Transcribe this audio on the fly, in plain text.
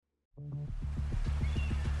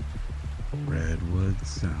Redwood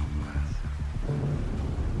Soundwave.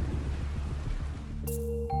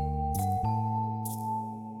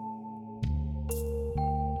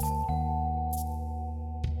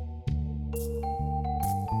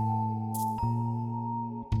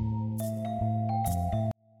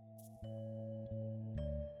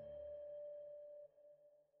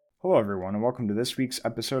 Hello everyone, and welcome to this week's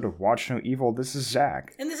episode of Watch No Evil. This is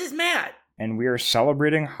Zach. And this is Matt. And we are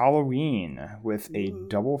celebrating Halloween with a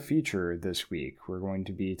double feature this week. We're going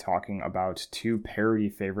to be talking about two parody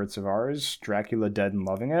favorites of ours, Dracula Dead and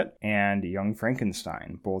Loving It, and Young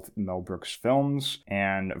Frankenstein, both Mel Brooks films,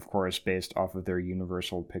 and of course based off of their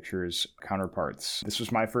Universal Pictures counterparts. This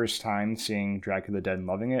was my first time seeing Dracula Dead and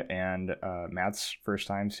Loving It, and Matt's first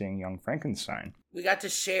time seeing Young Frankenstein. We got to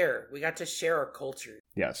share our culture.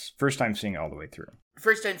 Yes, first time seeing it all the way through.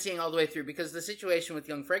 First time seeing all the way through, because the situation with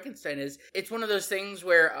Young Frankenstein is, it's one of those things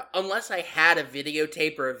where, unless I had a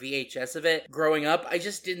videotape or a VHS of it growing up, I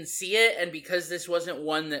just didn't see it, and because this wasn't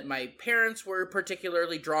one that my parents were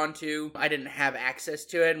particularly drawn to, I didn't have access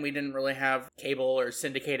to it, and we didn't really have cable or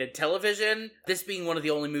syndicated television, this being one of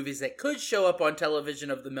the only movies that could show up on television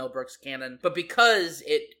of the Mel Brooks canon, but because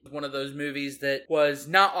it was one of those movies that was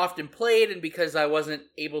not often played, and because I wasn't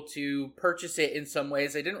able to purchase it in some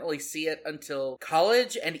ways, I didn't really see it until college,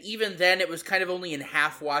 and even then it was kind of only in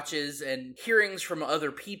half watches and hearings from other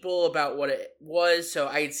people about what it was. So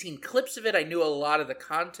I had seen clips of it, I knew a lot of the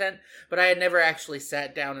content, but I had never actually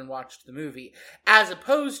sat down and watched the movie, as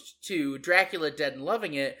opposed to Dracula Dead and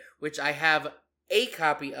Loving It, which I have a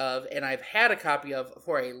copy of, and I've had a copy of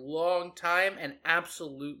for a long time and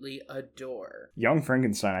absolutely adore. Young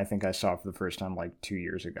Frankenstein, I think I saw for the first time like 2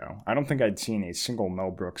 years ago. I don't think I'd seen a single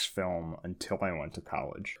Mel Brooks film until I went to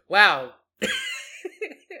college. Wow.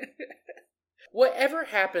 Whatever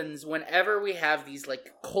happens whenever we have these like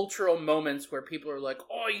cultural moments where people are like,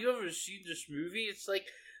 oh, you haven't seen this movie? It's like,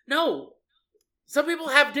 no. Some people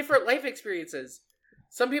have different life experiences.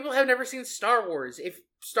 Some people have never seen Star Wars. If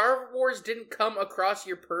Star Wars didn't come across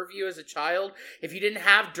your purview as a child, if you didn't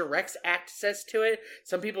have direct access to it,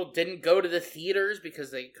 some people didn't go to the theaters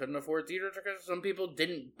because they couldn't afford theater tickets, some people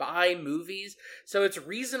didn't buy movies, so it's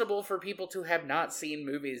reasonable for people to have not seen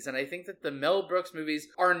movies, and I think that the Mel Brooks movies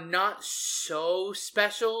are not so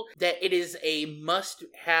special that it is a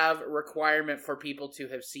must-have requirement for people to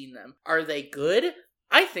have seen them. Are they good?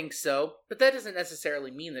 I think so, but that doesn't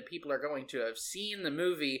necessarily mean that people are going to have seen the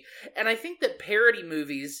movie. And I think that parody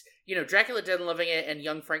movies, you know, Dracula Dead and Loving It and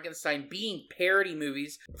Young Frankenstein being parody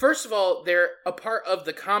movies, first of all, they're a part of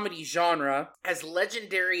the comedy genre. As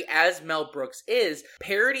legendary as Mel Brooks is,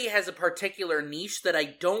 parody has a particular niche that I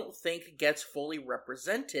don't think gets fully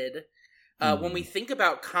represented when we think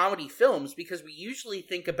about comedy films, because we usually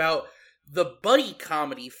think about the buddy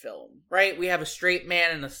comedy film, right? We have a straight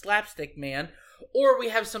man and a slapstick man, or we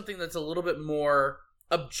have something that's a little bit more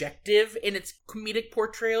objective in its comedic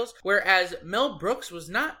portrayals, whereas Mel Brooks was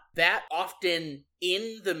not that often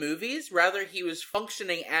in the movies. Rather, he was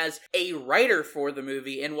functioning as a writer for the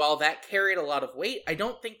movie, and while that carried a lot of weight, I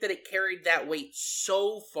don't think that it carried that weight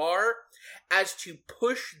so far as to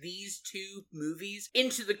push these two movies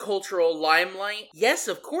into the cultural limelight. Yes,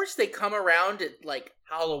 of course they come around at, like,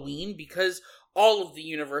 Halloween, because all of the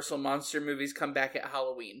Universal monster movies come back at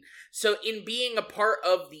Halloween. So in being a part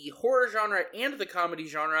of the horror genre and the comedy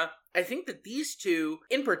genre, I think that these two,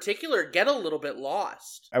 in particular, get a little bit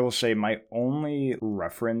lost. I will say my only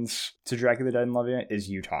reference to Dracula Dead and Loving It is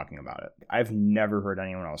you talking about it. I've never heard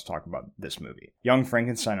anyone else talk about this movie. Young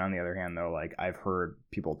Frankenstein, on the other hand, though, like, I've heard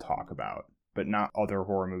people talk about, but not other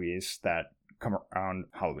horror movies that come around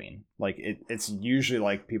Halloween. Like, it's usually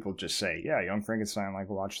like people just say, yeah, Young Frankenstein, like,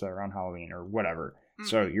 watch that around Halloween or whatever. Mm-hmm.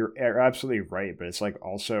 So you're absolutely right, but it's like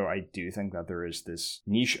also I do think that there is this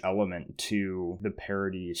niche element to the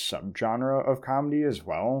parody subgenre of comedy as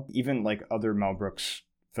well. Even like other Mel Brooks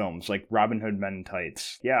films like Robin Hood Men in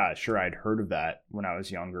Tights. Yeah, sure, I'd heard of that when I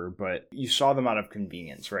was younger, but you saw them out of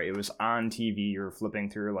convenience, right? It was on TV, you're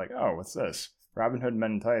flipping through like, oh, what's this? Robin Hood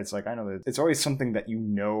Men in Tights, like, I know that it's always something that you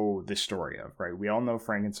know the story of, right? We all know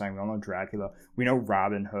Frankenstein, we all know Dracula, we know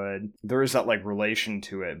Robin Hood. There is that, like, relation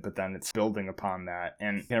to it, but then it's building upon that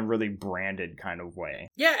in a really branded kind of way.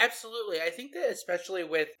 Yeah, absolutely. I think that especially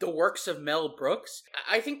with the works of Mel Brooks,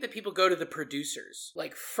 I think that people go to the producers,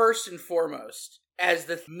 like, first and foremost, as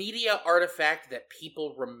the media artifact that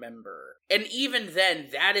people remember. And even then,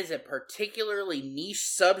 that is a particularly niche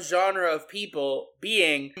subgenre of people,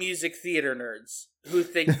 being music theater nerds who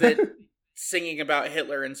think that singing about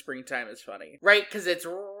Hitler in springtime is funny. Right? Because it's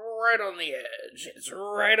right on the edge. It's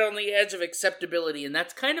right on the edge of acceptability, and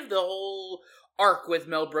that's kind of the whole arc with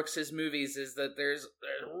Mel Brooks's movies is that there's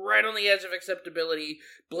right on the edge of acceptability,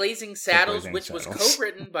 Blazing Saddles, which was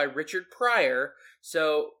co-written by Richard Pryor.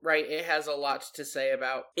 So, right, it has a lot to say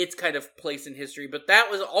about its kind of place in history, but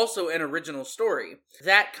that was also an original story.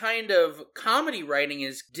 That kind of comedy writing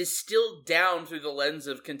is distilled down through the lens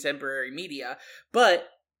of contemporary media, but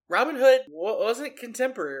Robin Hood wasn't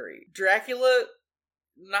contemporary. Dracula,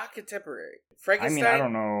 not contemporary. Frankenstein. I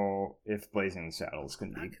don't know if Blazing Saddles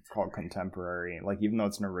can be called contemporary. Like, even though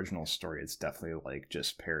it's an original story, it's definitely like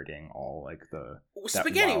just parodying all like the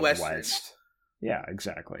spaghetti western. West. Yeah,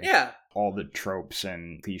 exactly. Yeah, all the tropes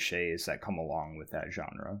and cliches that come along with that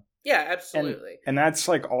genre. Yeah, absolutely. And that's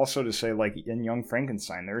like also to say, like, in Young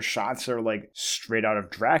Frankenstein, there's shots that are like straight out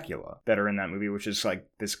of Dracula that are in that movie, which is like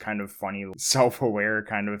this kind of funny, self-aware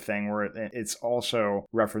kind of thing where it's also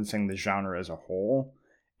referencing the genre as a whole.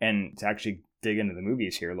 And to actually dig into the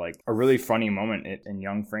movies here, like a really funny moment in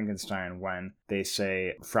Young Frankenstein when they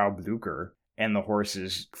say Frau Blucher and the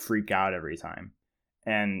horses freak out every time.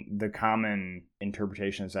 And the common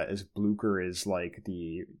interpretation is that Blucher is like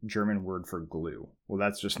the German word for glue. Well,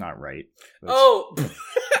 that's just not right.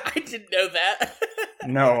 I didn't know that.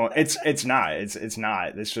 No, it's not. It's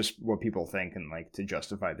not. It's just what people think and like to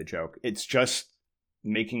justify the joke. It's just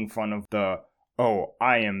making fun of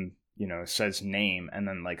I am, says name, and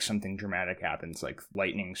then like something dramatic happens, like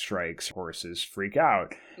lightning strikes, horses freak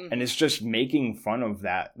out. Mm-hmm. And it's just making fun of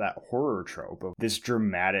that horror trope of this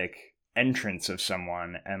dramatic entrance of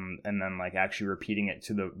someone and then like actually repeating it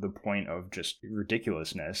to the point of just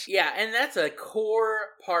ridiculousness. Yeah, and that's a core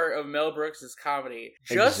part of Mel Brooks's comedy.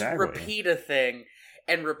 Just repeat a thing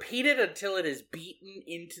and repeat it until it is beaten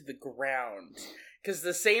into the ground. Because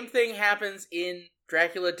the same thing happens in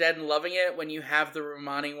Dracula Dead and Loving It when you have the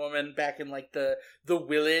Romani woman back in like the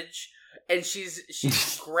village and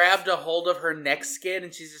she's grabbed a hold of her neck skin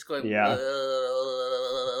and she's just going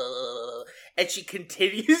and she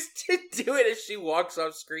continues to do it as she walks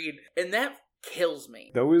off screen. And that kills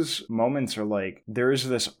me. Those moments are like, there is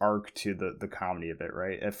this arc to the comedy of it,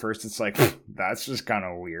 right? At first it's like, that's just kind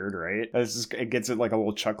of weird, right? It gets it like a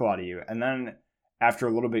little chuckle out of you. And then after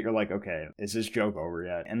a little bit, you're like, okay, is this joke over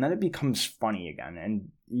yet? And then it becomes funny again, and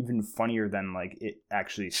even funnier than like it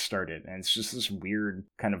actually started. And it's just this weird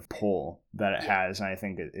kind of pull that it has. And I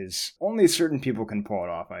think it is only certain people can pull it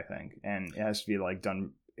off, I think. And it has to be like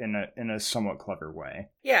done in a somewhat clever way.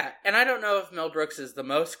 Yeah, and I don't know if Mel Brooks is the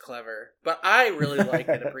most clever, but I really like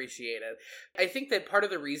and appreciate it. I think that part of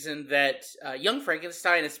the reason that Young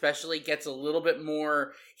Frankenstein especially gets a little bit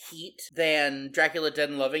more heat than Dracula Dead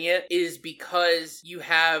and Loving It is because you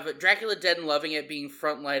have Dracula Dead and Loving It being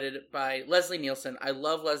front-lighted by Leslie Nielsen. I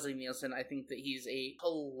love Leslie Nielsen. I think that he's a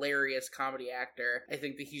hilarious comedy actor. I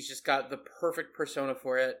think that he's just got the perfect persona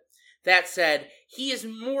for it. That said, he is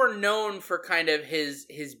more known for kind of his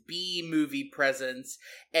B-movie presence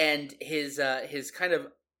and his kind of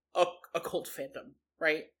occult fandom,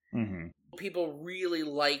 right? Mm-hmm. People really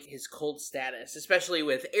like his cult status, especially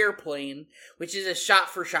with Airplane, which is a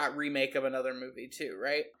shot-for-shot remake of another movie too,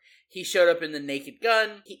 right? He showed up in The Naked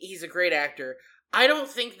Gun. He's a great actor. I don't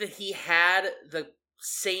think that he had the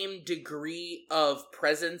same degree of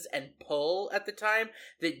presence and pull at the time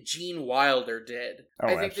that Gene Wilder did.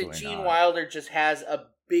 I think that Gene Wilder just has a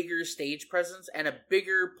bigger stage presence and a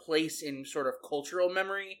bigger place in sort of cultural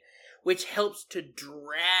memory, which helps to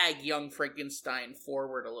drag Young Frankenstein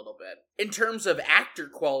forward a little bit. In terms of actor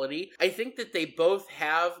quality, I think that they both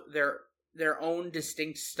have their own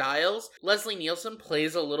distinct styles. Leslie Nielsen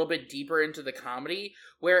plays a little bit deeper into the comedy,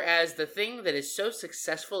 whereas the thing that is so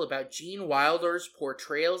successful about Gene Wilder's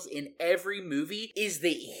portrayals in every movie is that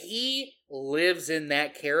he lives in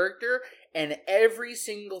that character, and every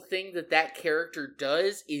single thing that character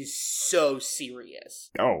does is so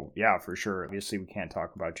serious. Oh, yeah, for sure. Obviously, we can't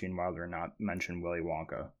talk about Gene Wilder and not mention Willy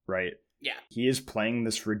Wonka, right? Yeah. He is playing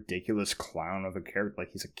this ridiculous clown of a character,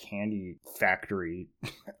 like he's a candy factory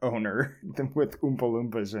owner with Oompa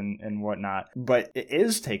Loompas and whatnot. But it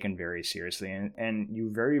is taken very seriously, and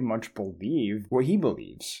you very much believe what he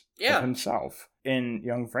believes of himself. In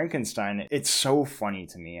Young Frankenstein, it's so funny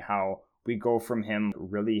to me how we go from him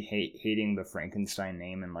really hating the Frankenstein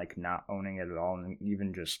name and like not owning it at all, and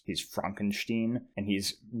even just he's Frankenstein, and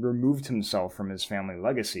he's removed himself from his family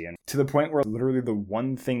legacy, and to the point where literally the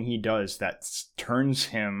one thing he does that turns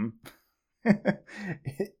him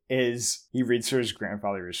is he reads through his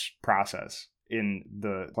grandfather's process in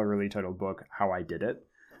the cleverly titled book How I Did It,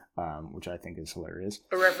 which I think is hilarious.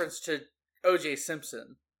 A reference to O.J.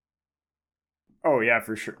 Simpson. Oh, yeah,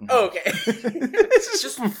 for sure. No. Oh, okay. This is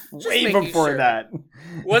just way before that.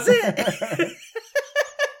 Was it?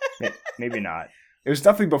 Maybe not. It was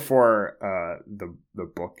definitely before the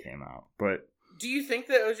book came out, but Do you think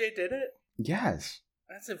that OJ did it? yes,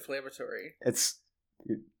 That's inflammatory. it's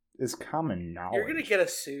common knowledge. You're gonna get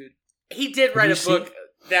us sued. He did Have write you a book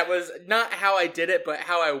that was not how I did it, but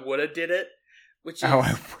how I would have did it, which is,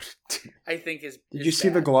 I think is. Did is you see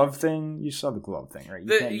bad. the glove thing? You saw the glove thing, right?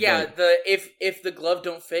 You can't, like, if the glove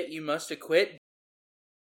don't fit, you must acquit.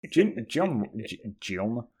 Jim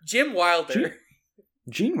Wilder.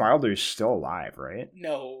 Gene Wilder's still alive, right?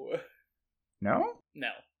 No. No? No.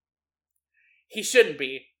 He shouldn't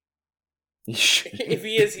be. He should. If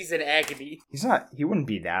he is, he's in agony. He's not. He wouldn't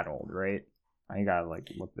be that old, right? I gotta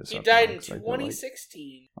look this He up. died now, in 'cause I feel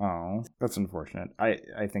 2016. oh, that's unfortunate.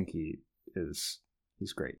 I think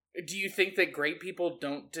he's great. Do you think that great people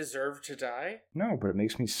don't deserve to die? No, but it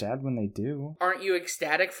makes me sad when they do. Aren't you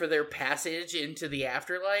ecstatic for their passage into the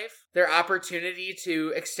afterlife? Their opportunity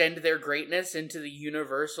to extend their greatness into the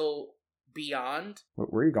universal beyond?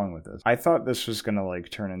 Where are you going with this? I thought this was gonna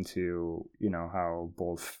turn into, how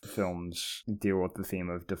both films deal with the theme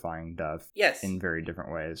of defying death. Yes. In very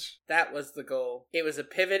different ways. That was the goal. It was a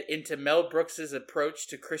pivot into Mel Brooks's approach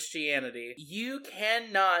to Christianity. You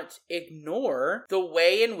cannot ignore the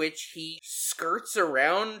way in which he skirts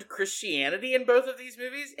around Christianity in both of these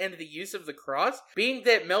movies and the use of the cross, being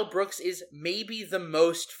that Mel Brooks is maybe the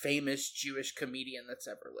most famous Jewish comedian that's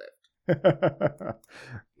ever lived.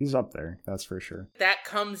 He's up there, that's for sure. That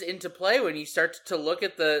comes into play when you start to look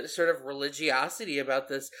at the sort of religiosity about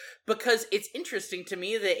this, because it's interesting to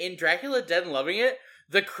me that in Dracula Dead and Loving It,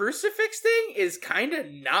 the crucifix thing is kind of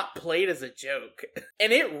not played as a joke.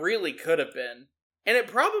 And it really could have been. And it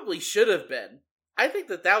probably should have been. I think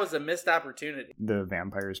that was a missed opportunity. The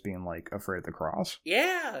vampires being afraid of the cross?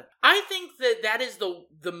 Yeah. I think that is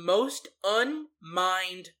the most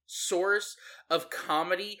unmined source of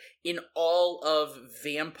comedy in all of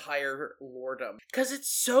vampire lordom. Because it's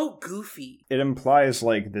so goofy. It implies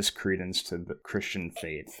this credence to the Christian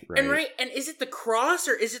faith, right? And is it the cross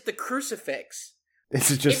or is it the crucifix? Is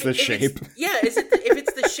it just the shape? If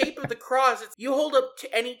it's the shape of the cross, you hold up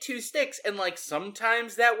to any two sticks, and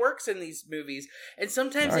sometimes that works in these movies, and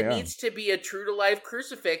sometimes it needs to be a true to life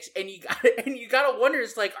crucifix, and you gotta wonder,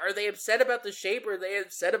 it's are they upset about the shape, or are they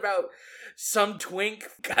upset about some twink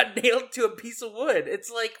got nailed to a piece of wood? It's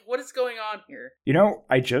what is going on here?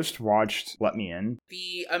 I just watched Let Me In,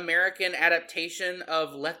 the American adaptation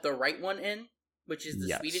of Let the Right One In, which is the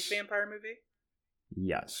Yes. Swedish vampire movie.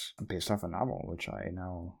 Yes, based off a novel, which I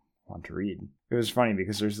now want to read. It was funny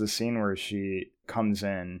because there's this scene where she comes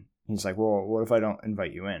in. He's like, well, what if I don't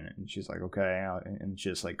invite you in? And she's like, okay. And she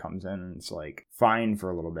just comes in and it's fine for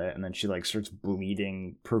a little bit. And then she starts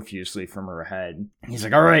bleeding profusely from her head. And he's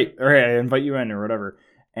like, all right, I invite you in or whatever.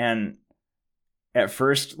 And at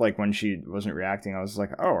first, when she wasn't reacting, I was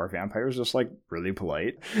like, oh, are vampires just really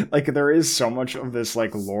polite? There is so much of this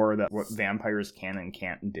lore that what vampires can and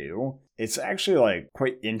can't do. It's actually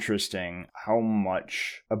quite interesting how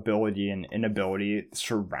much ability and inability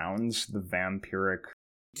surrounds the vampiric.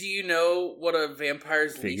 Do you know what a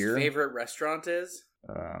vampire's figure? least favorite restaurant is?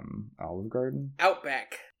 Olive Garden?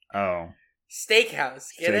 Outback. Oh. Steakhouse.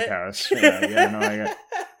 Get Steakhouse. it? Yeah, no, I got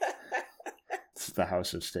it's the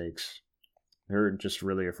House of Steaks. They're just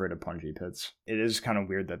really afraid of punji pits. It is kind of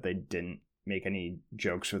weird that they didn't make any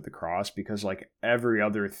jokes with the cross because every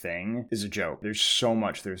other thing is a joke. There's so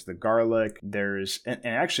much. There's the garlic. And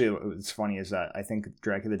actually what's funny is that I think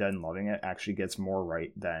Dracula Dead and Loving It actually gets more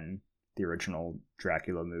right than the original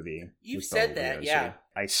Dracula movie. You've said that, yeah.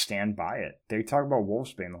 I stand by it. They talk about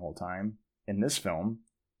wolfsbane the whole time. In this film,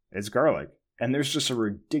 it's garlic. And there's just a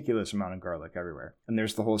ridiculous amount of garlic everywhere. And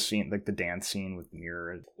there's the whole scene, the dance scene with the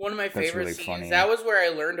mirror. One of my favorite really scenes. funny. That was where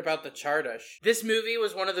I learned about the Chardush. This movie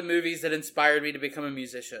was one of the movies that inspired me to become a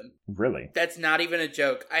musician. Really? That's not even a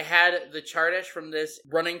joke. I had the Chardush from this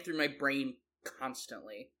running through my brain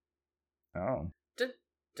constantly. Oh. Dun,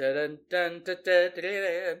 dun, dun, dun, dun, dun, dun,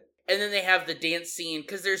 dun. And then they have the dance scene,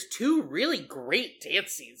 because there's two really great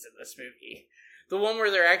dance scenes in this movie. The one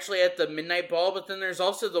where they're actually at the midnight ball, but then there's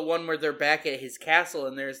also the one where they're back at his castle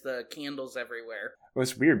and there's the candles everywhere. Well,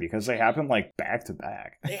 it's weird because they happen back to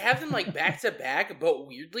back. They have them back to back, but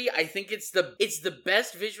weirdly, I think it's the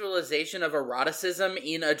best visualization of eroticism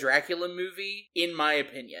in a Dracula movie, in my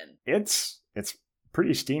opinion. It's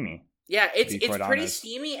pretty steamy. Yeah, it's quite pretty honest.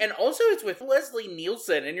 steamy, and also it's with Leslie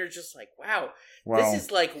Nielsen, and you're just like, wow, this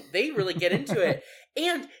is like, they really get into it.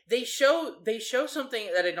 And they show something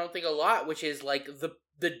that I don't think a lot, which is like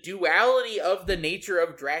the duality of the nature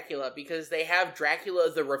of Dracula, because they have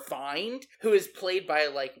Dracula the Refined, who is played by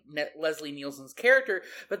like Leslie Nielsen's character,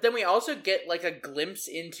 but then we also get like a glimpse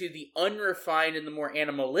into the unrefined and the more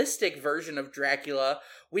animalistic version of Dracula,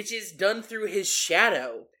 which is done through his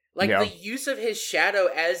shadow. Like, the use of his shadow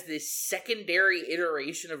as this secondary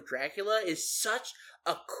iteration of Dracula is such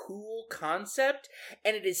a cool concept,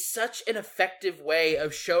 and it is such an effective way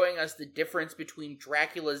of showing us the difference between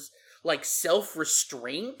Dracula's, like,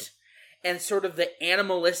 self-restraint and sort of the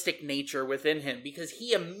animalistic nature within him, because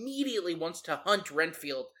he immediately wants to hunt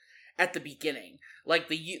Renfield at the beginning. Like,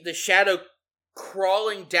 the shadow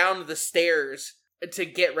crawling down the stairs to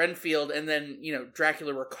get Renfield, and then, you know,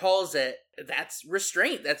 Dracula recalls it. That's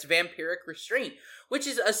restraint. That's vampiric restraint, which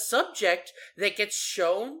is a subject that gets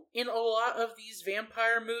shown in a lot of these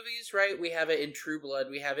vampire movies, right? We have it in True Blood.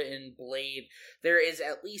 We have it in Blade. There is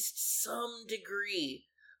at least some degree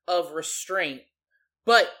of restraint.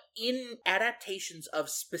 But in adaptations of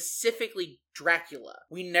specifically Dracula,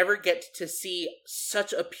 we never get to see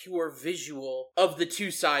such a pure visual of the two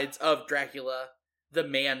sides of Dracula, the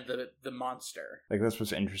man, the monster. Like, that's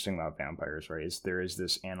what's interesting about vampires, right? Is there is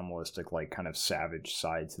this animalistic, like, kind of savage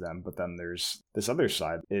side to them, but then there's this other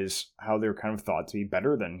side, is how they're kind of thought to be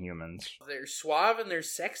better than humans. They're suave and they're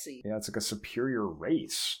sexy. Yeah, it's like a superior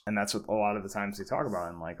race. And that's what a lot of the times they talk about,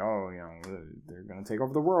 and like, oh, you know, they're gonna take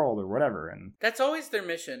over the world or whatever. And that's always their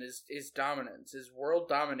mission, is dominance, is world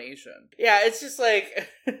domination. Yeah, it's just like,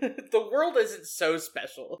 the world isn't so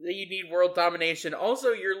special that you need world domination.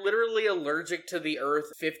 Also, you're literally allergic to the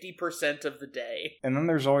Earth 50% of the day. And then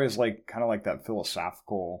there's always, like, kind of like that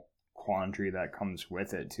philosophical quandary that comes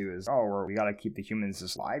with it too, is, oh, we gotta keep the humans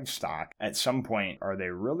as livestock. At some point, are they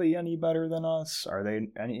really any better than us? Are they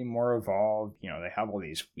any more evolved? You know, they have all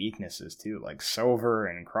these weaknesses too, like silver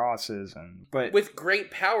and crosses, but with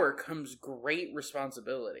great power comes great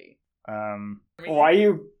responsibility. Why are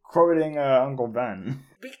you quoting Uncle Ben?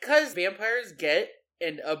 Because vampires get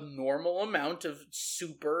an abnormal amount of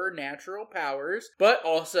supernatural powers, but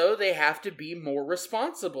also they have to be more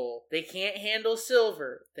responsible. They can't handle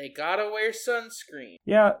silver. They gotta wear sunscreen.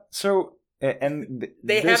 Yeah, so, and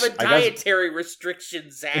they have a dietary restriction,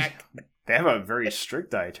 Zach. They have a very strict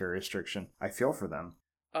dietary restriction. I feel for them.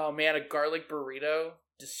 Oh man, a garlic burrito?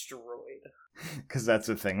 Destroyed. Because that's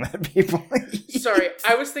a thing that people eat. Sorry,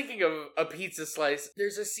 I was thinking of a pizza slice.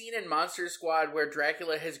 There's a scene in Monster Squad where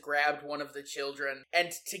Dracula has grabbed one of the children,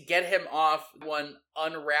 and to get him off, one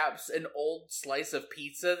unwraps an old slice of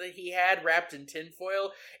pizza that he had wrapped in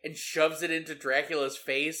tinfoil and shoves it into Dracula's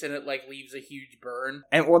face, and it, like, leaves a huge burn.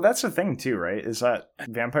 And, well, that's the thing, too, right? Is that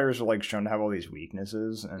vampires are, like, shown to have all these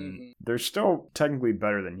weaknesses, and they're still technically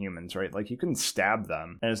better than humans, right? Like, you can stab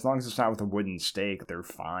them, and as long as it's not with a wooden stake, they're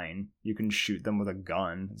fine. You can shoot them with a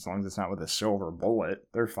gun, as long as it's not with a silver bullet,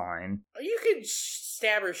 they're fine. You can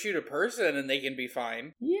stab or shoot a person and they can be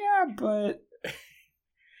fine. Yeah, but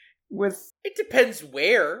it depends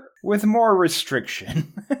where. With more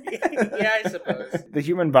restriction. Yeah, I suppose. The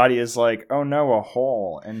human body is like, oh no, a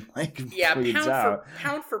hole, and like bleeds out.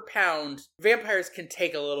 Pound for pound, vampires can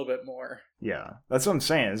take a little bit more. Yeah, that's what I'm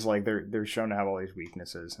saying. Is like they're shown to have all these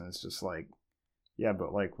weaknesses, and it's just like, yeah,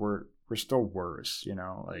 but like we're still worse, you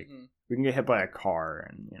know. Like we can get hit by a car,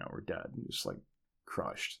 and you know we're dead, just like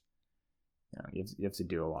crushed. You know, you have to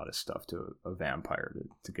do a lot of stuff to a vampire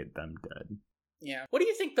to get them dead. Yeah. What do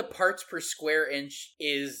you think the parts per square inch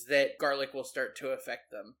is that garlic will start to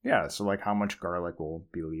affect them? Yeah, so like how much garlic will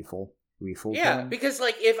be lethal? Yeah, because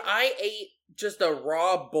like if I ate just a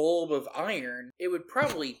raw bulb of iron, it would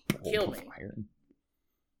probably kill me. Iron.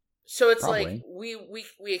 So it's probably. Like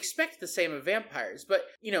we expect the same of vampires, but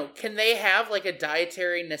you know, can they have like a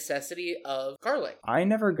dietary necessity of garlic? I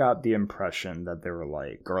never got the impression that they were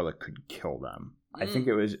like garlic could kill them. I think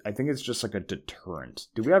it's just like a deterrent.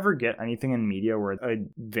 Do we ever get anything in media where a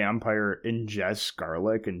vampire ingests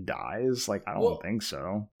garlic and dies? Like, I don't think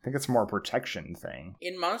so. I think it's more a protection thing.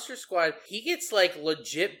 In Monster Squad, he gets like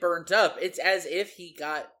legit burnt up. It's as if he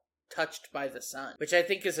got touched by the sun, which I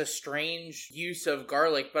think is a strange use of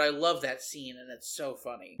garlic, but I love that scene and it's so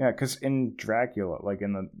funny. Yeah, because in Dracula, like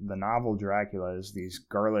in the novel Dracula, is these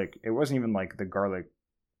garlic, it wasn't even like the garlic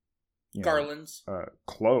garlands,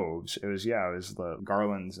 cloves. It was the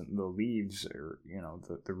garlands and the leaves, or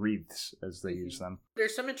the wreaths as they use them.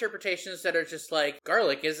 There's some interpretations that are just like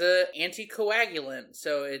garlic is a anticoagulant,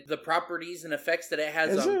 so the properties and effects that it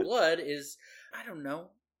has on blood is, I don't know.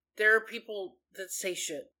 There are people that say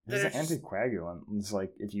shit. It's an anticoagulant. It's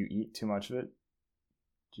like, if you eat too much of it,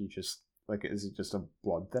 do you just, like, is it just a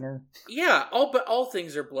blood thinner? Yeah, but all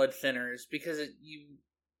things are blood thinners because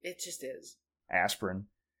it just is. Aspirin.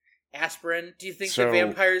 Aspirin? Do you think that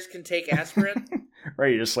vampires can take aspirin?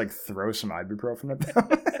 Right, you just, like, throw some ibuprofen at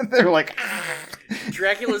them. They're like, ah.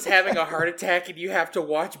 Dracula's having a heart attack and you have to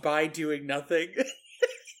watch by doing nothing.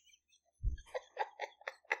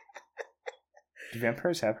 Do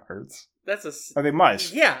vampires have hearts? Oh, they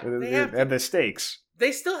must. Yeah, they have the stakes.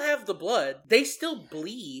 They still have the blood. They still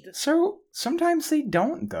bleed. So, sometimes they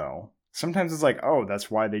don't, though. Sometimes it's like, oh,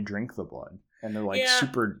 that's why they drink the blood. And they're like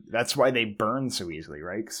that's why they burn so easily,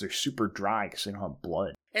 right? Because they're super dry because they don't have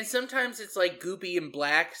blood. And sometimes it's like goopy and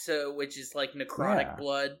black, which is like necrotic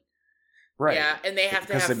blood. Right. Yeah, and they have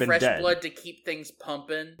to have fresh blood to keep things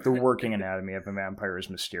pumping. The working anatomy of a vampire is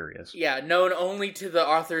mysterious. Yeah, known only to the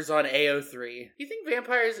authors on AO3. Do you think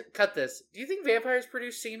vampires... Cut this. Do you think vampires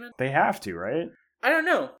produce semen? They have to, right? I don't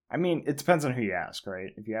know. I mean, it depends on who you ask, right?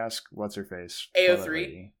 If you ask, what's-her-face?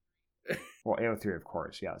 AO3? Well, AO3, of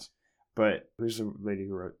course, yes. But who's the lady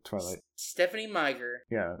who wrote Twilight? Stephanie Meyer.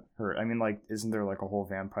 Yeah, her. I mean, like, isn't there, like, a whole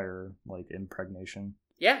vampire, like, impregnation?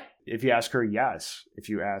 Yeah. If you ask her, yes. If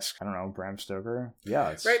you ask, I don't know, Bram Stoker,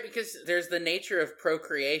 yes. Right, because there's the nature of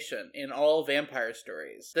procreation in all vampire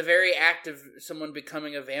stories. The very act of someone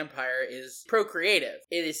becoming a vampire is procreative.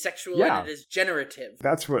 It is sexual and it is generative.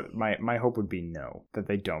 That's what my hope would be, no. That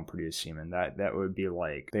they don't produce semen. That would be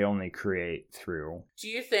like, they only create through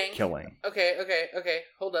killing. Okay.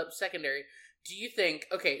 Hold up. Secondary. Do you think...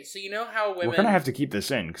 Okay, so you know how women... We're going to have to keep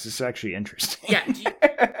this in, because it's actually interesting. Yeah.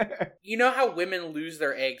 You know how women lose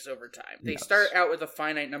their eggs over time? They start out with a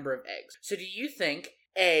finite number of eggs. So do you think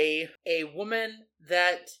a woman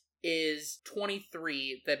that is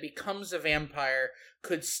 23 that becomes a vampire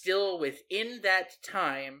could still, within that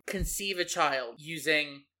time, conceive a child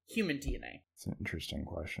using human DNA? It's an interesting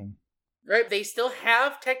question. Right? They still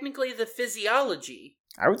have, technically, the physiology.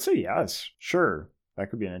 I would say yes. Sure.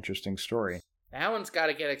 That could be an interesting story. That one's got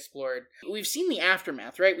to get explored. We've seen the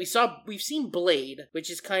aftermath, right? We've seen Blade, which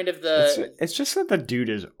is kind of the... It's just that the dude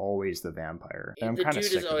is always the vampire. And I'm kind of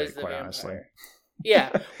sick of it, quite honestly. Yeah.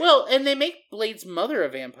 Well, and they make Blade's mother a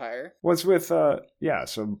vampire. What's with, Blade,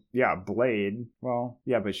 well,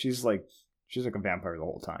 yeah, but she's like a vampire the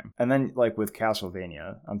whole time. And then, like, with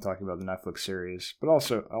Castlevania, I'm talking about the Netflix series, but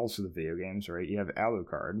also the video games, right? You have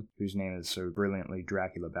Alucard, whose name is so brilliantly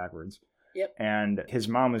Dracula backwards. Yep. And his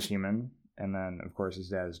mom is human, and then, of course, his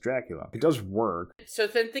dad is Dracula. It does work. So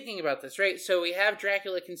then thinking about this, right? So we have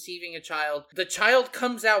Dracula conceiving a child. The child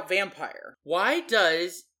comes out vampire. Why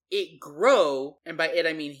does it grow, and by it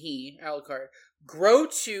I mean he, Alucard, grow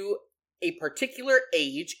to a particular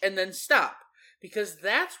age and then stop? Because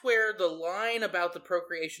that's where the line about the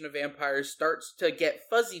procreation of vampires starts to get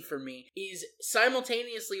fuzzy for me, is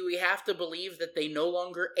simultaneously we have to believe that they no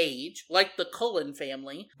longer age, like the Cullen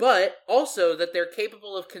family, but also that they're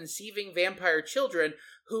capable of conceiving vampire children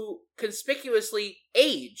who conspicuously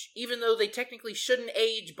age, even though they technically shouldn't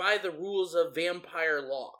age by the rules of vampire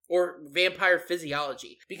law or vampire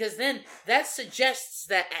physiology. Because then that suggests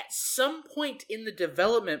that at some point in the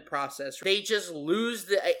development process, they just lose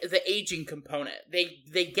the aging component.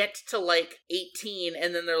 They get to like 18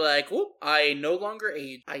 and then they're like, "Whoop, I no longer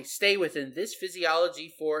age. I stay within this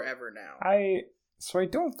physiology forever now." So I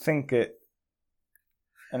don't think it...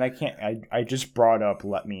 And I just brought up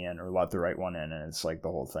Let Me In or Let the Right One In, and it's like the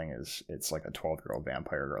whole thing is, it's like a 12-year-old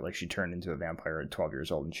vampire girl. Like, she turned into a vampire at 12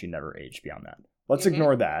 years old and she never aged beyond that. Let's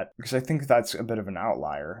ignore that, because I think that's a bit of an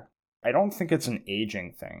outlier. I don't think it's an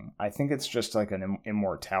aging thing. I think it's just like an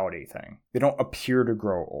immortality thing. They don't appear to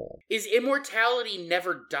grow old. Is immortality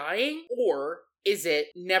never dying, or is it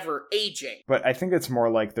never aging? But I think it's more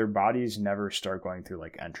like their bodies never start going through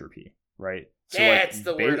like entropy, right? So that's like,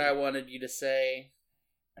 the word I wanted you to say.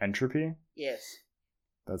 Entropy? Yes.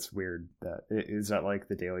 That's weird. Is that like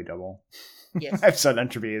the Daily Double? Yes. I've said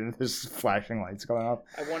entropy and there's flashing lights going up.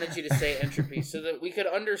 I wanted you to say entropy so that we could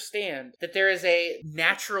understand that there is a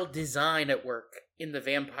natural design at work in the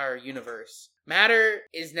vampire universe. Matter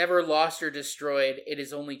is never lost or destroyed. It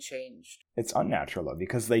is only changed. It's unnatural, though,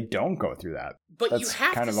 because they don't go through that. But That's you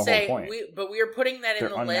have kind to of the say, whole point. we are putting that They're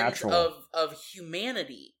in the unnatural. lens of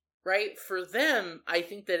humanity. Right? For them, I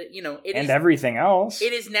think that, it and is... everything else.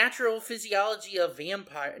 It is natural physiology of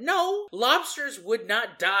vampire. No! Lobsters would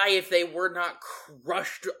not die if they were not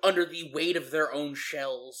crushed under the weight of their own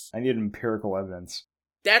shells. I need empirical evidence.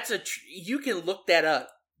 That's you can look that up.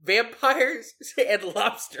 Vampires and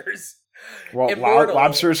lobsters Well, Immortal.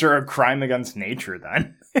 lobsters are a crime against nature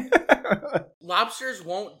then. Lobsters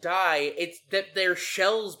won't die. It's that their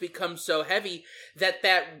shells become so heavy that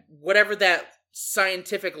whatever that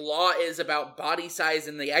scientific law is about body size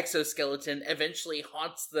in the exoskeleton eventually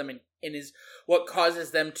haunts them and is what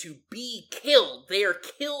causes them to be killed. They are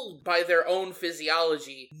killed by their own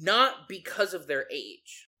physiology, not because of their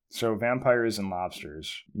age. So vampires and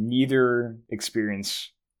lobsters neither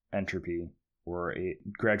experience entropy or a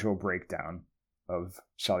gradual breakdown of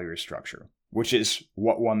cellular structure, which is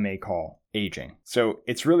what one may call aging. So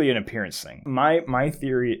it's really an appearance thing. My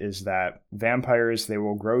theory is that vampires, they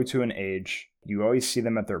will grow to an age. You always see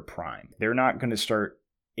them at their prime. They're not going to start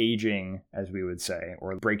aging, as we would say,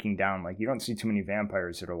 or breaking down. Like, you don't see too many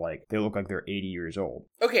vampires that are like, they look like they're 80 years old.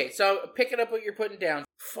 Okay, so picking up what you're putting down.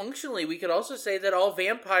 Functionally, we could also say that all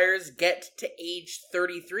vampires get to age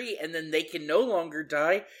 33 and then they can no longer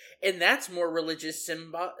die. And that's more religious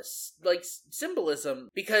symbolism,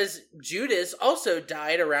 because Judas also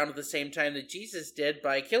died around the same time that Jesus did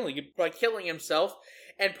by killing himself.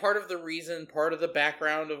 And part of the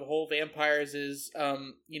background of whole vampires is,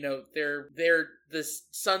 they're the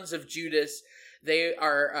sons of Judas. They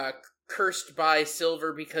are cursed by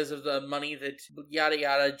silver because of the money that yada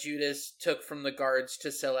yada Judas took from the guards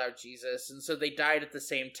to sell out Jesus. And so they died at the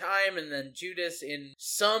same time, and then Judas in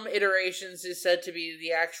some iterations is said to be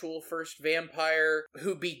the actual first vampire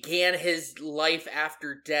who began his life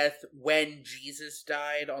after death when Jesus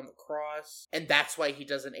died on the cross. And that's why he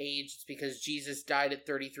doesn't age. It's because Jesus died at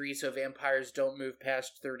 33, so vampires don't move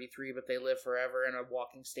past 33, but they live forever in a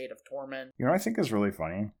walking state of torment. You know what I think is really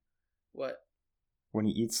funny? What? When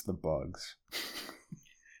he eats the bugs.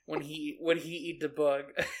 when he eat the bug.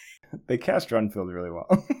 They cast Renfield really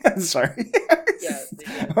well. Sorry. Yeah, they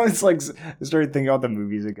did. I was like, I started thinking about the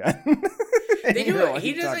movies again. They do it.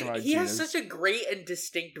 He has such a great and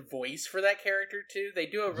distinct voice for that character too. They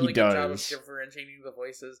do a really good job of differentiating the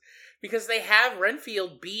voices, because they have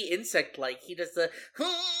Renfield be insect-like. He does the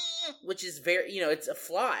which is very, it's a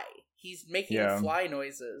fly. He's making fly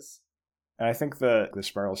noises. And I think the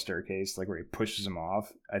spiral staircase, like where he pushes him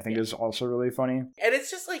off, I think is also really funny. And it's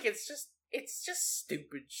just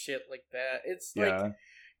stupid shit like that. It's like,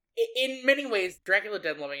 in many ways, Dracula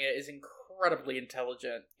Dead Loving It is incredibly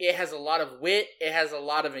intelligent. It has a lot of wit, it has a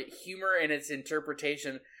lot of humor in its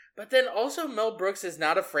interpretation, but then also Mel Brooks is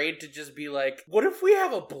not afraid to just be like, what if we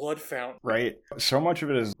have a blood fountain? Right. So much of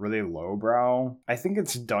it is really lowbrow. I think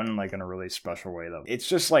it's done like in a really special way though. It's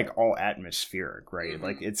just like all atmospheric, right? Mm-hmm.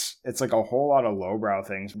 Like it's like a whole lot of lowbrow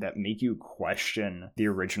things that make you question the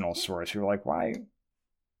original source. You're like, why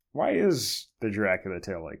is the Dracula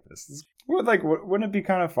tale like this? Wouldn't it be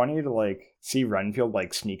kind of funny to like see Renfield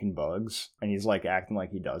like sneaking bugs and he's like acting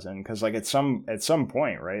like he doesn't? Because like at some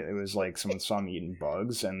point, right, it was like someone saw him eating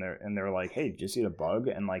bugs and they're like, hey, did you see a bug?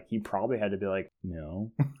 And like he probably had to be like,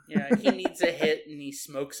 no. Yeah, he needs a hit and he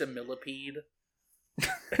smokes a millipede.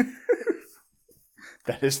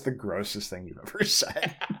 That is the grossest thing you've ever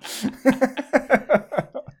said.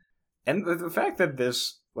 And the fact that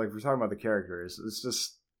this, like, we're talking about the characters, it's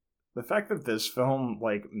just the fact that this film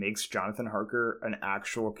like makes Jonathan Harker an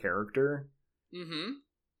actual character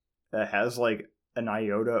that has like an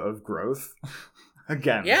iota of growth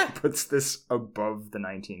again puts this above the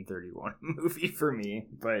 1931 movie for me.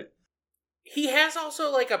 But he has also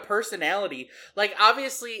like a personality. Like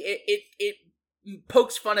obviously it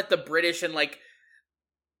pokes fun at the British, and like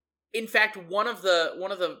in fact one of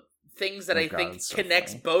the things that I think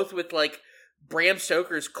connects both with like Bram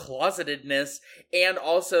Stoker's closetedness and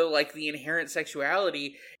also like the inherent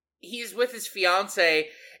sexuality. He's with his fiance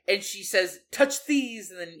and she says, touch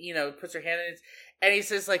these, and then puts her hand in it, and he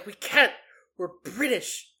says like, we can't, we're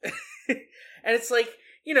British. And it's like,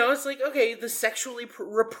 it's like, okay, the sexually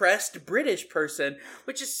repressed British person,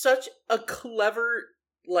 which is such a clever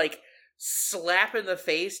like slap in the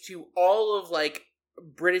face to all of like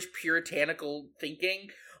British puritanical thinking,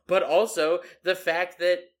 but also the fact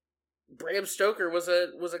that Bram Stoker was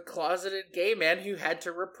a closeted gay man who had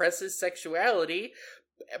to repress his sexuality,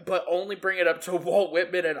 but only bring it up to Walt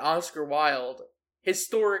Whitman and Oscar Wilde.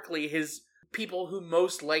 Historically, his people who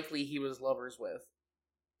most likely he was lovers with.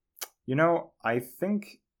 I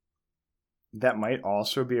think that might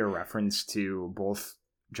also be a reference to both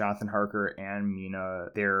Jonathan Harker and Mina,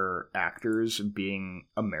 their actors being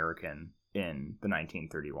American in the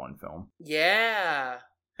 1931 film. Yeah.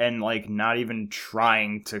 and like not even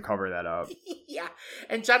trying to cover that up. Yeah,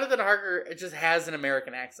 and Jonathan Harker just has an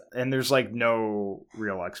American accent. And there's like no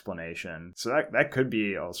real explanation. So that could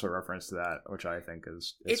be also a reference to that, which I think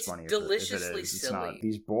is it's funny. deliciously if it is. silly. It's not.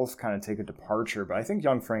 These both kind of take a departure, but I think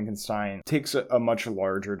Young Frankenstein takes a much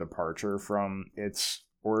larger departure from its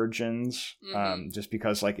origins, just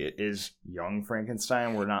because like it is Young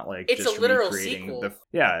Frankenstein. We're not like it's just a literal recreating sequel.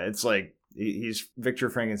 It's like he's Victor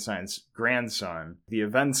Frankenstein's grandson. The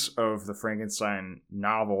events of the Frankenstein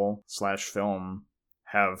novel / film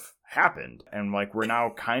have happened, and like we're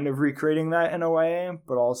now kind of recreating that in a way,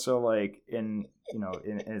 but also like in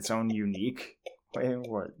its own unique way.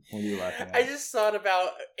 What are you laughing at? I just thought about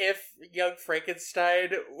if Young Frankenstein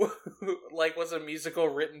like was a musical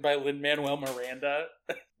written by Lin-Manuel Miranda,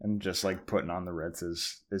 and just like putting on the Ritz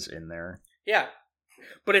is in there. Yeah,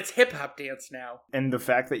 but it's hip hop dance now. And the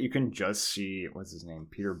fact that you can just see, what's his name,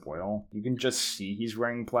 Peter Boyle, you can just see he's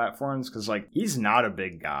wearing platforms, because like he's not a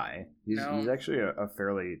big guy. He's actually a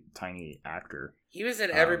fairly tiny actor. He was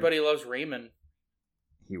in Everybody Loves Raymond.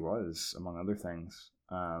 He was, among other things.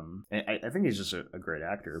 I think he's just a great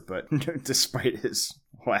actor, but despite his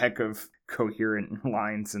lack of coherent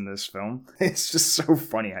lines in this film, it's just so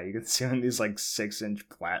funny how you can see on these like 6-inch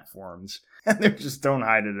platforms, and they just don't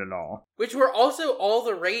hide it at all. Which were also all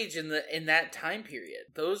the rage in that time period.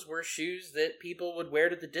 Those were shoes that people would wear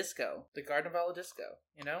to the disco, the Carnival disco.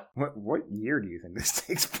 You know, what year do you think this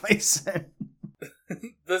takes place in?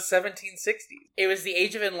 The 1760s. It was the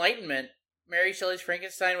Age of Enlightenment. Mary Shelley's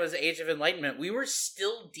Frankenstein was the Age of Enlightenment. We were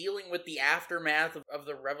still dealing with the aftermath of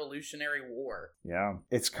the Revolutionary War. Yeah.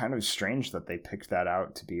 It's kind of strange that they picked that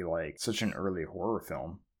out to be like such an early horror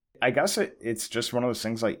film. I guess it's just one of those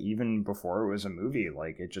things, like even before it was a movie,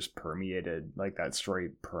 like it just permeated, like that story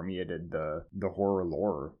permeated the horror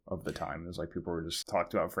lore of the time. It was like people were just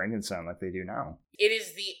talked about Frankenstein like they do now. It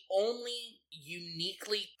is the only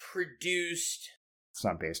uniquely produced... It's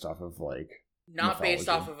not based off of like... Not mythology. based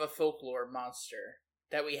off of a folklore monster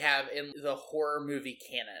that we have in the horror movie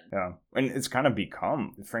canon. Yeah, and it's kind of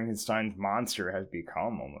become, Frankenstein's monster has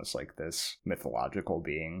become almost like this mythological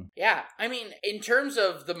being. Yeah, I mean, in terms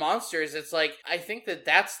of the monsters, it's like, I think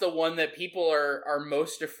that's the one that people are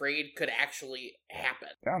most afraid could actually happen.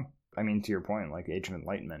 Yeah. I mean, to your point, like Age of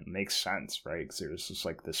Enlightenment makes sense, right? Because there's just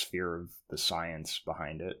like this fear of the science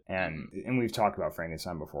behind it, and we've talked about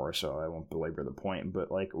Frankenstein before, so I won't belabor the point.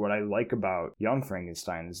 But like, what I like about Young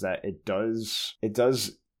Frankenstein is that it does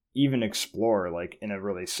even explore, like in a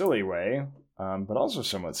really silly way, but also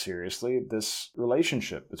somewhat seriously, this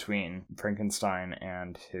relationship between Frankenstein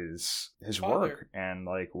and his work, and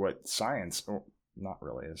like what science, not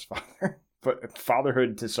really his father. But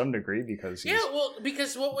fatherhood to some degree, because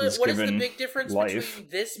because what is the big difference between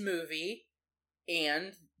this movie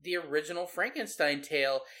and the original Frankenstein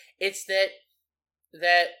tale? It's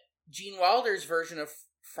that Gene Wilder's version of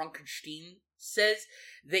Frankenstein says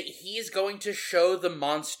that he is going to show the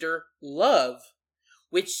monster love,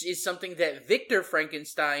 which is something that Victor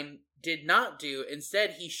Frankenstein did not do.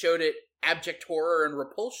 Instead, he showed it abject horror and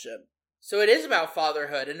repulsion. So it is about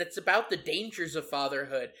fatherhood, and it's about the dangers of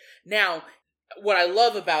fatherhood. Now, what I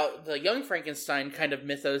love about the Young Frankenstein kind of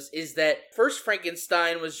mythos is that first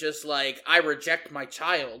Frankenstein was just like, I reject my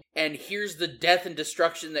child, and here's the death and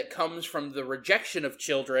destruction that comes from the rejection of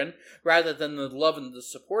children, rather than the love and the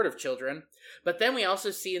support of children. But then we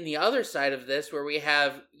also see in the other side of this, where we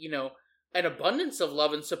have, an abundance of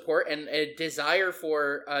love and support, and a desire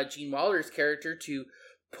for Gene Wilder's character to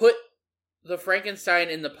put the Frankenstein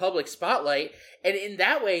in the public spotlight, and in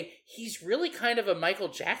that way, he's really kind of a Michael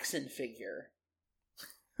Jackson figure.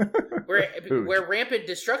 where rampant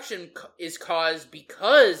destruction is caused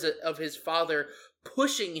because of his father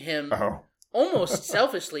pushing him almost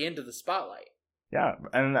selfishly into the spotlight. Yeah,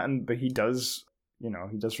 but he does,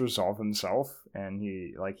 he does resolve himself, and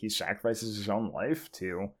he sacrifices his own life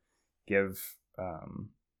to give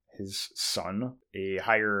his son a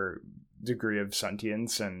higher degree of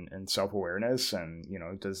sentience and self-awareness, and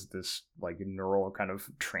does this like neural kind of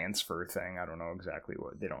transfer thing. I don't know exactly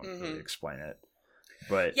what, they don't really explain it,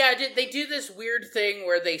 but yeah, they do this weird thing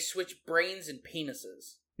where they switch brains and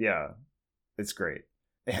penises. Yeah, it's great.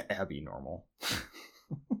 Abby Normal.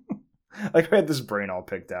 Like, I had this brain all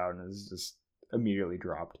picked out and it's just immediately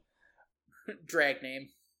dropped. Drag name.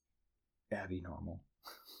 Abby Normal.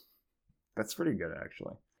 That's pretty good,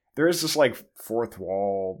 actually. There is this like fourth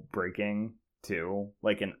wall breaking too,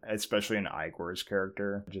 like especially in Igor's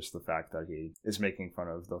character. Just the fact that he is making fun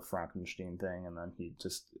of the Frankenstein thing, and then he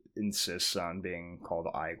just insists on being called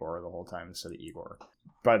Igor the whole time instead of Igor.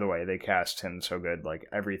 By the way, they cast him so good. Like,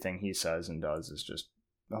 everything he says and does is just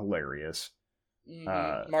hilarious.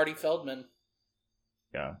 Marty Feldman.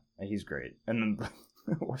 Yeah, he's great. And then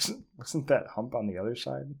wasn't that hump on the other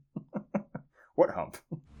side? What hump?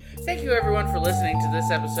 Thank you everyone for listening to this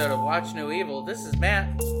episode of Watch No Evil. This is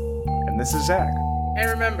Matt. And this is Zach. And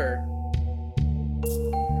remember...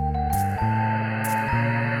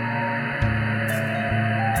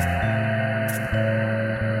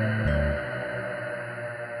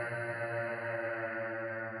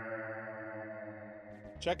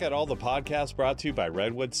 Check out all the podcasts brought to you by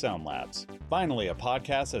Redwood Sound Labs. Finally, a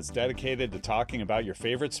podcast that's dedicated to talking about your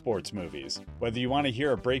favorite sports movies. Whether you want to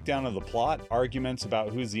hear a breakdown of the plot, arguments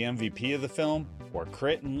about who's the MVP of the film, or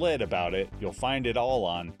crit and lit about it, you'll find it all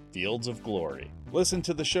on Fields of Glory. Listen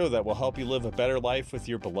to the show that will help you live a better life with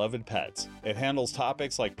your beloved pets. It handles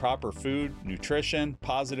topics like proper food, nutrition,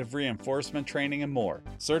 positive reinforcement training, and more.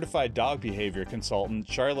 Certified dog behavior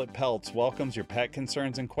consultant Charlotte Peltz welcomes your pet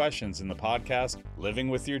concerns and questions in the podcast Living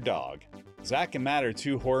with Your Dog. Zach and Matt are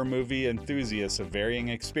two horror movie enthusiasts of varying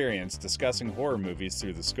experience discussing horror movies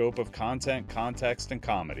through the scope of content, context, and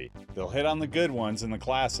comedy. They'll hit on the good ones and the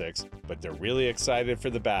classics, but they're really excited for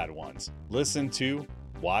the bad ones. Listen to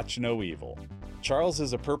Watch No Evil. Charles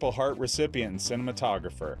is a Purple Heart recipient and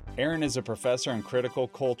cinematographer. Aaron is a professor and critical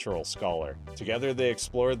cultural scholar. Together they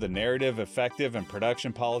explore the narrative, effective, and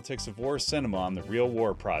production politics of war cinema on the Real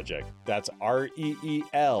War Project. That's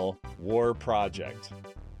REEL, War Project.